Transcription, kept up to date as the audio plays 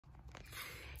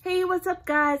Hey, what's up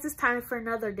guys? It's time for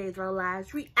another Days Roll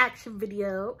Lives reaction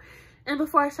video. And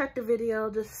before I start the video,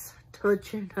 just to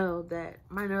let you know that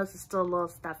my nose is still a little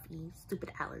stuffy, stupid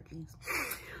allergies.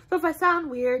 So if I sound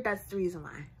weird, that's the reason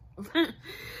why.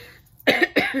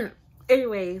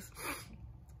 Anyways,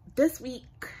 this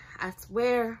week, I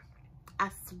swear,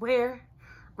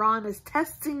 Ron is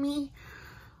testing me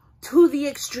to the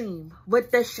extreme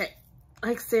with this shit.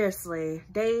 Like seriously,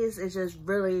 Days is just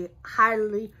really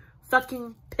highly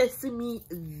fucking pissing me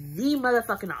the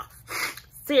motherfucking off.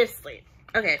 Seriously.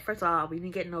 Okay, first of all, we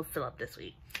didn't get no Philip this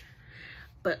week.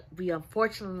 But we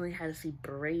unfortunately had to see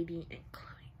Brady and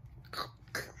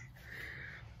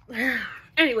Chloe.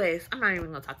 Anyways, I'm not even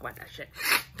gonna talk about that shit.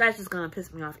 That's just gonna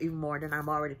piss me off even more than I'm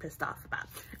already pissed off about.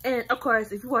 And of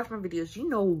course, if you watch my videos, you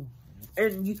know,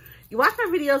 and you watch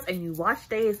my videos and you watch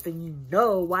Days, then you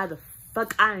know why the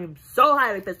fuck I am so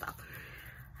highly pissed off.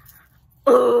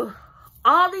 Ugh.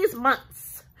 All these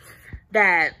months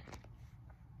that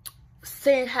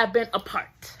Sid have been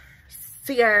apart,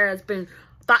 Sierra has been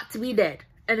thought to be dead,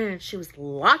 and then she was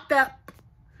locked up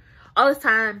all this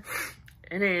time,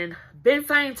 and then Ben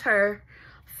finds her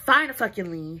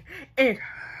finally, and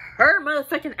her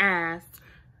motherfucking ass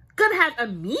gonna have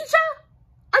amnesia?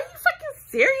 Are you fucking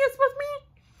serious with me?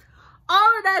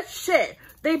 All of that shit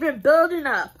they've been building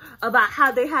up about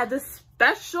how they had this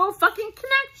special fucking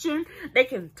connection. They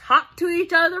can talk to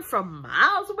each other from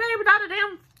miles away without a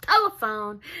damn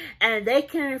telephone, and they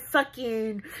can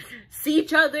fucking see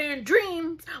each other in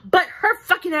dreams, but her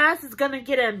fucking ass is gonna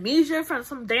get amnesia from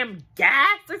some damn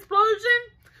gas explosion?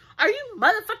 Are you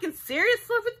motherfucking serious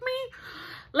with me?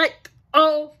 Like,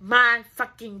 oh my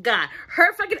fucking god.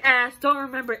 Her fucking ass don't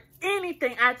remember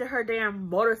anything after her damn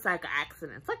motorcycle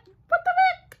accidents. Like, what the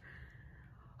heck?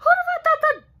 Who the fuck thought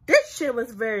that this shit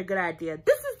was a very good idea?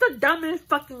 This is the dumbest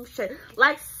fucking shit.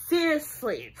 Like,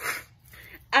 seriously.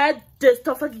 I just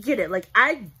don't fucking get it. Like,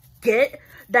 I get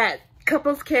that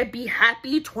couples can't be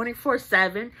happy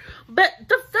 24/7, but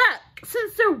the fact,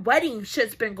 since their wedding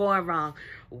shit's been going wrong,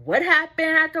 what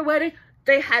happened at the wedding?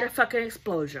 They had a fucking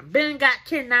explosion. Ben got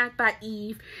kidnapped by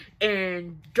Eve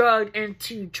and drugged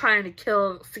into trying to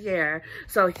kill Sierra.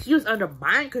 So he was under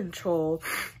mind control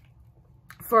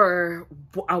for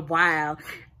a while.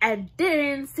 And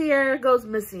then Sierra goes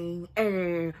missing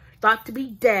and thought to be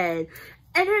dead.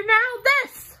 And then now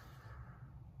this.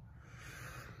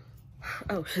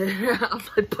 Oh shit, I'm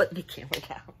like putting the camera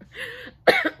down.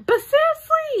 But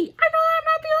seriously, I know I'm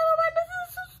not the only one. This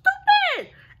is so stupid.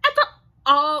 After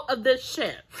all of this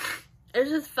shit,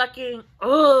 it's just fucking,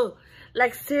 oh,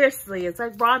 like seriously, it's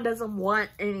like Ron doesn't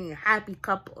want any happy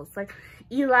couples. Like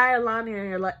Eli,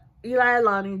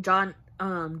 Alani, John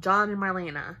and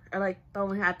Marlena are like the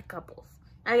only happy couples.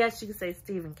 I guess you could say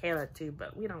Steve and Kayla too,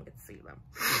 but we don't get to see them.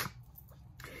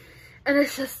 And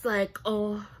it's just like,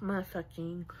 oh my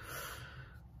fucking,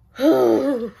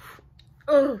 oh,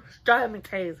 it's driving me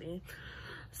crazy.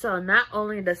 So not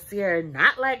only does Sierra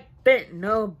not like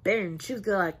Ben, she was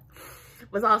like,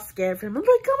 was all scared for him. I'm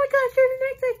like, oh my gosh, you're the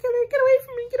next killer, get away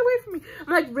from me, get away from me.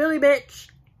 I'm like, really, bitch?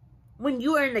 When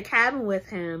you were in the cabin with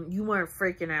him, you weren't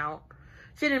freaking out.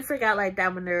 She didn't freak out like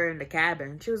that when they were in the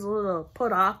cabin. She was a little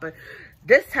put off, but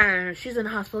this time she's in the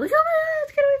hospital. Like, oh my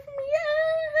gosh, get away from me,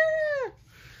 yeah.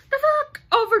 The fuck?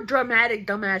 Over dramatic,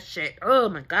 dumbass shit. Oh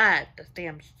my god, this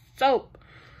damn soap.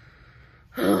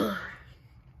 And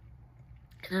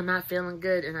I'm not feeling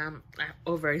good, and I'm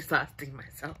over exhausting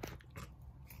myself.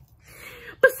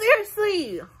 But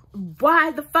seriously,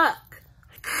 why the fuck?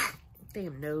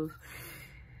 Damn nose.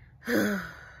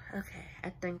 Okay, I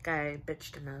think I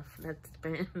bitched enough. It's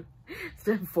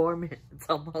been 4 minutes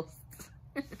almost.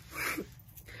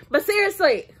 But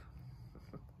seriously.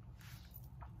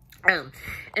 And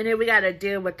then we gotta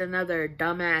deal with another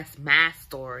dumbass mask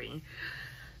story.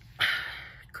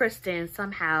 Kristen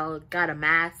somehow got a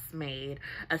mask made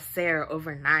of Sarah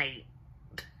overnight.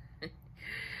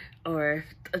 Or,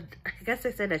 I guess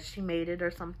they said that she made it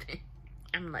or something.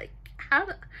 I'm like, how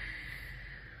the...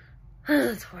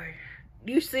 It's weird.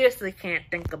 You seriously can't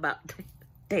think about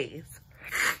Days.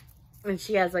 And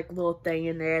she has like a little thing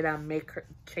in there that'll make her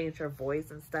change her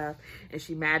voice and stuff. And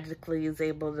she magically is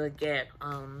able to get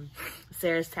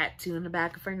Sarah's tattoo in the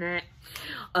back of her neck.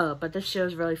 But this show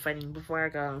is really funny. Before I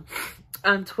go,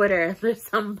 on Twitter, there's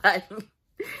somebody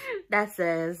that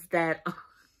says that, oh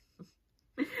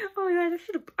my god,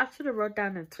 I should have wrote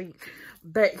down a tweet.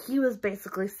 But he was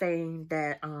basically saying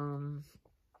that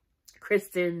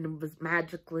Kristen was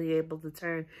magically able to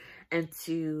turn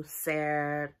into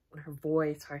Sarah, her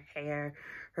voice, her hair,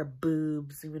 her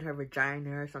boobs, even her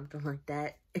vagina or something like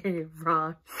that. And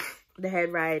Ron, the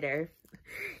head writer,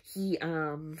 he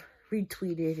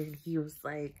retweeted and he was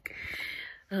like,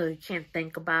 oh, you can't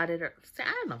think about it, or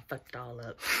I don't fuck it all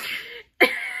up.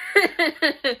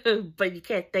 But you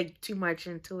can't think too much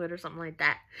into it or something like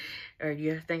that, or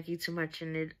you're thinking too much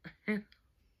in it.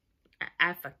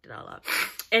 I fucked it all up.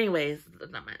 Anyways,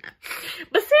 not mind that.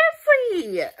 But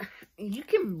seriously, you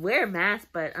can wear a mask,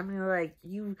 but I mean, like,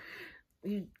 you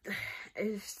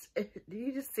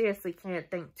just seriously can't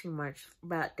think too much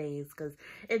about days, because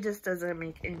it just doesn't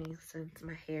make any sense.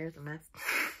 My hair is a mess,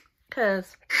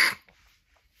 because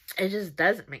it just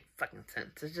doesn't make fucking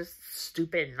sense. It's just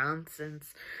stupid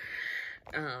nonsense.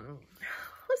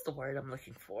 What's the word I'm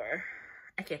looking for?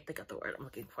 I can't think of the word I'm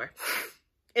looking for.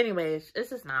 Anyways,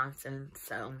 this is nonsense.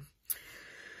 So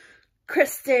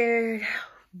Kristen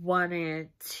wanted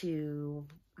to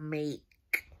make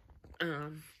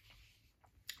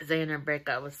Xander break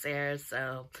up with Sarah,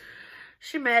 so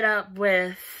she met up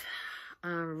with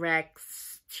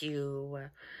Rex to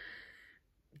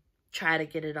try to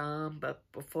get it on. But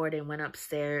before they went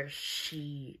upstairs,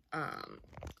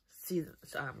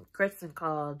 Kristen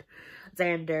called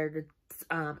Xander to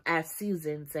ask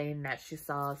Susan, saying that she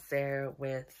saw Sarah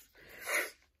with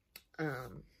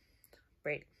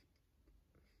Brady.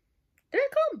 Did I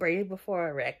call him Brady before,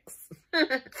 or Rex?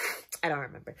 I don't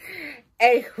remember.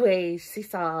 Anyway, she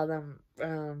saw them,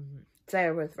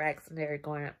 Sarah with Rex, and they were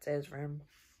going up to his room.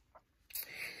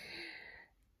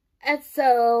 And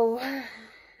so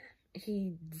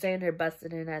Xander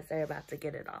busted in as they're about to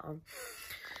get it on.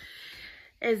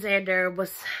 And Xander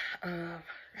was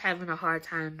having a hard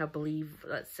time to believe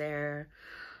what Sarah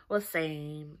was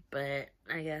saying, but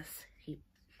I guess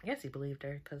he believed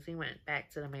her, because he went back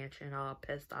to the mansion all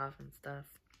pissed off and stuff.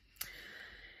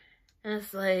 And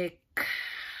it's like,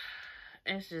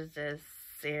 it's just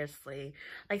seriously,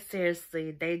 like,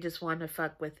 seriously, they just want to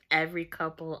fuck with every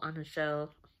couple on the show.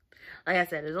 Like I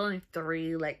said, there's only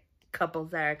 3, like,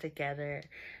 couples that are together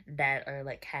that are,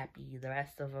 like, happy. The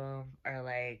rest of them are,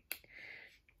 like,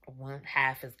 one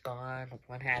half is gone,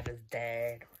 one half is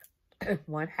dead,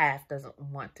 one half doesn't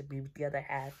want to be with the other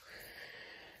half.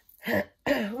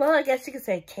 Well, I guess you could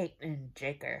say Kate and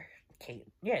Jake are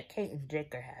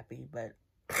happy, but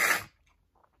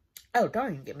oh,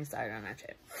 don't even get me started on that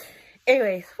shit.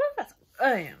 Anyways,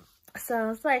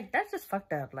 so it's like, that's just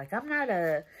fucked up. Like, I'm not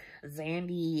a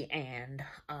Xandy and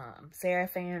Sarah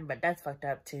fan, but that's fucked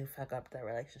up to fuck up their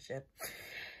relationship.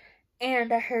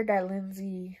 And I heard that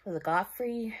Lindsay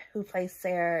Godfrey, who plays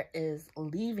Sarah, is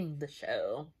leaving the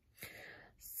show.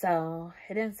 So,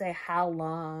 it didn't say how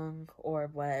long or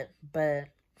what, but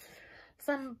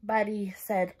somebody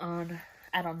said on,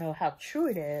 I don't know how true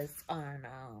it is, on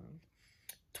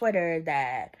Twitter,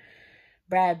 that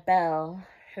Brad Bell,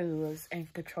 who was in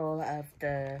control of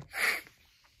the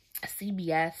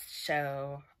CBS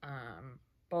show,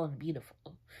 Bold and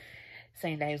Beautiful,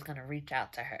 saying that he was going to reach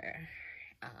out to her.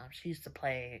 She used to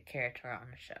play a character on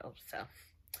the show, so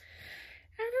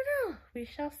I don't know. We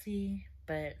shall see,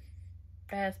 but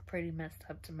that's pretty messed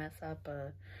up to mess up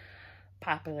a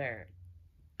popular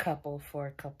couple for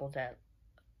a couple that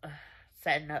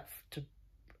setting up to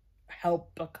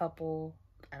help a couple.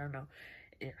 I don't know,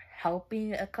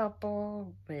 helping a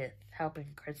couple with helping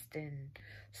Kristen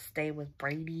stay with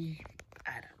Brady.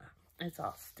 I don't know. It's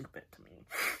all stupid to me,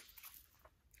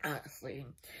 honestly.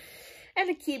 And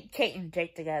to keep Kate and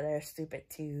Jake together is stupid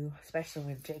too, especially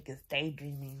when Jake is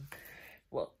daydreaming.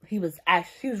 Well, he was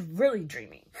really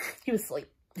dreaming. He was asleep.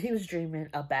 He was dreaming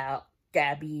about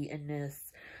Gabby in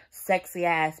this sexy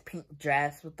ass pink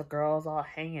dress with the girls all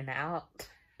hanging out.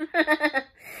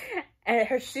 And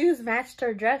her shoes matched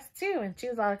her dress too, and she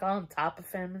was like on top of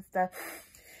him and stuff.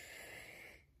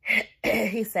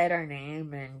 He said her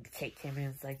name, and Kate came in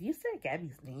and was like, you said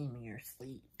Gabby's name in your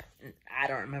sleep. And I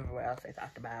don't remember what else they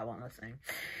talked about. I wasn't listening.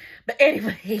 But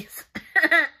anyways,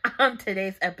 on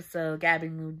today's episode, Gabby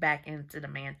moved back into the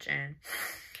mansion.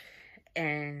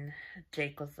 And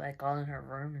Jake was like all in her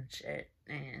room and shit.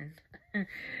 And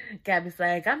Gabby's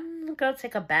like, I'm gonna go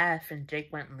take a bath. And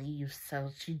Jake went and leaves,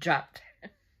 so she dropped her.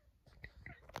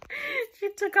 She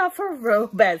took off her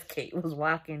robe as Kate was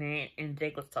walking in, and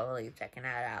Jake was totally checking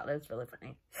that out. That's really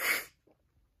funny.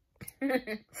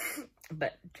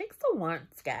 But Jake still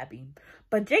wants Gabby.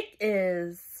 But Jake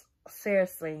is,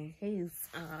 seriously, he's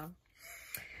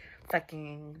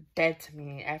fucking dead to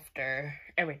me after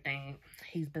everything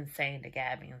he's been saying to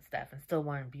Gabby and stuff, and still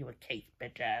want to be with Kate's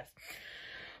bitch ass.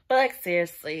 But, like,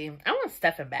 seriously, I want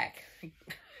Stefan back.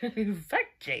 Fuck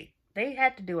Jake. They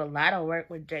had to do a lot of work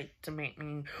with Jake to make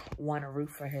me want to root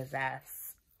for his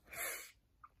ass.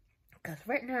 Because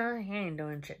right now, he ain't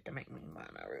doing shit to make me want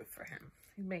to root for him.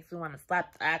 He makes me want to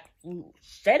slap the absolute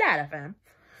shit out of him.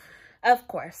 Of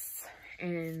course.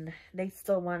 And they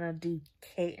still want to do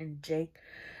Kate and Jake.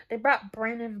 They brought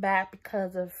Brandon back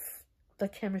because of the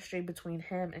chemistry between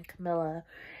him and Camilla.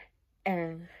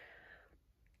 And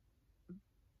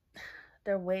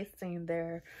they're wasting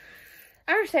their...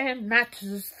 I understand not to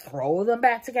just throw them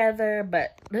back together,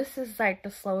 but this is like the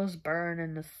slowest burn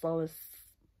and the slowest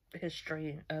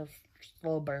history of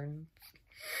slow burns.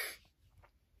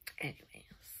 Anyways.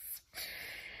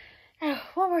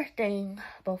 One more thing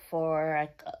before I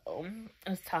go.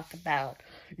 Let's talk about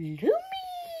Lumi.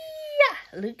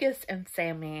 Lucas and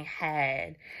Sammy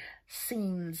had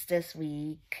scenes this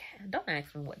week. Don't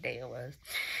ask me what day it was.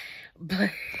 But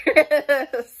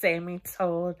Sammy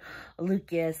told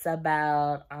Lucas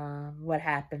about what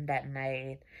happened that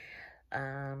night.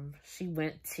 She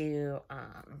went to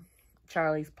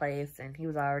Charlie's place and he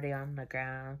was already on the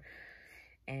ground.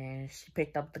 And she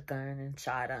picked up the gun and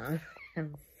shot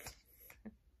him.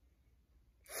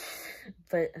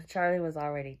 But Charlie was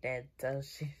already dead, so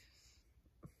she...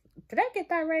 Did I get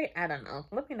that right? I don't know.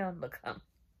 Let me know in the comments.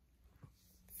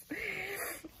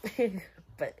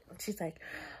 But she's like,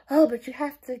 oh, but you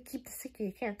have to keep the secret.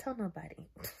 You can't tell nobody.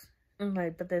 I'm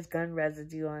like, but there's gun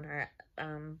residue on her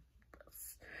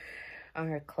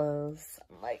clothes.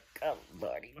 I'm like, oh,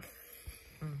 Lordy.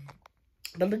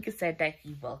 But Lucas said that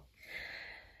he will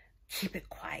keep it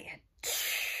quiet.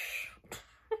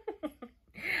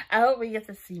 I hope we get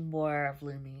to see more of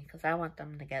Lumi, because I want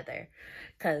them together.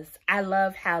 Because I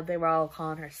love how they were all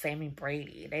calling her Sammy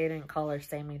Brady. They didn't call her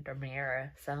Sammy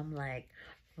Demira. So I'm like,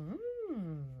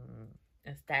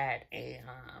 is that a,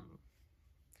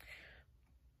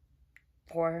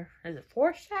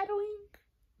 foreshadowing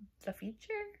the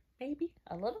future? Maybe?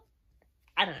 A little?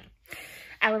 I don't know.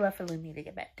 I would love for Lumi to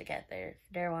get back together.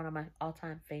 They're one of my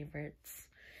all-time favorites.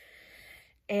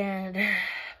 And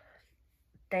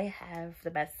they have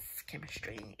the best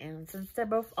chemistry. And since they're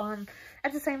both on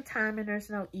at the same time and there's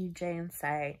no EJ in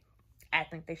sight, I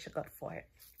think they should go for it.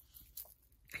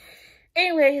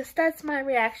 Anyways, that's my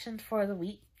reaction for the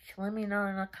week. Let me know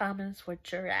in the comments what's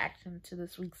your reaction to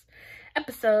this week's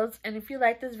episodes. And if you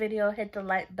like this video, hit the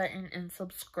like button and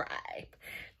subscribe.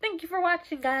 Thank you for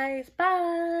watching, guys.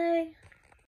 Bye.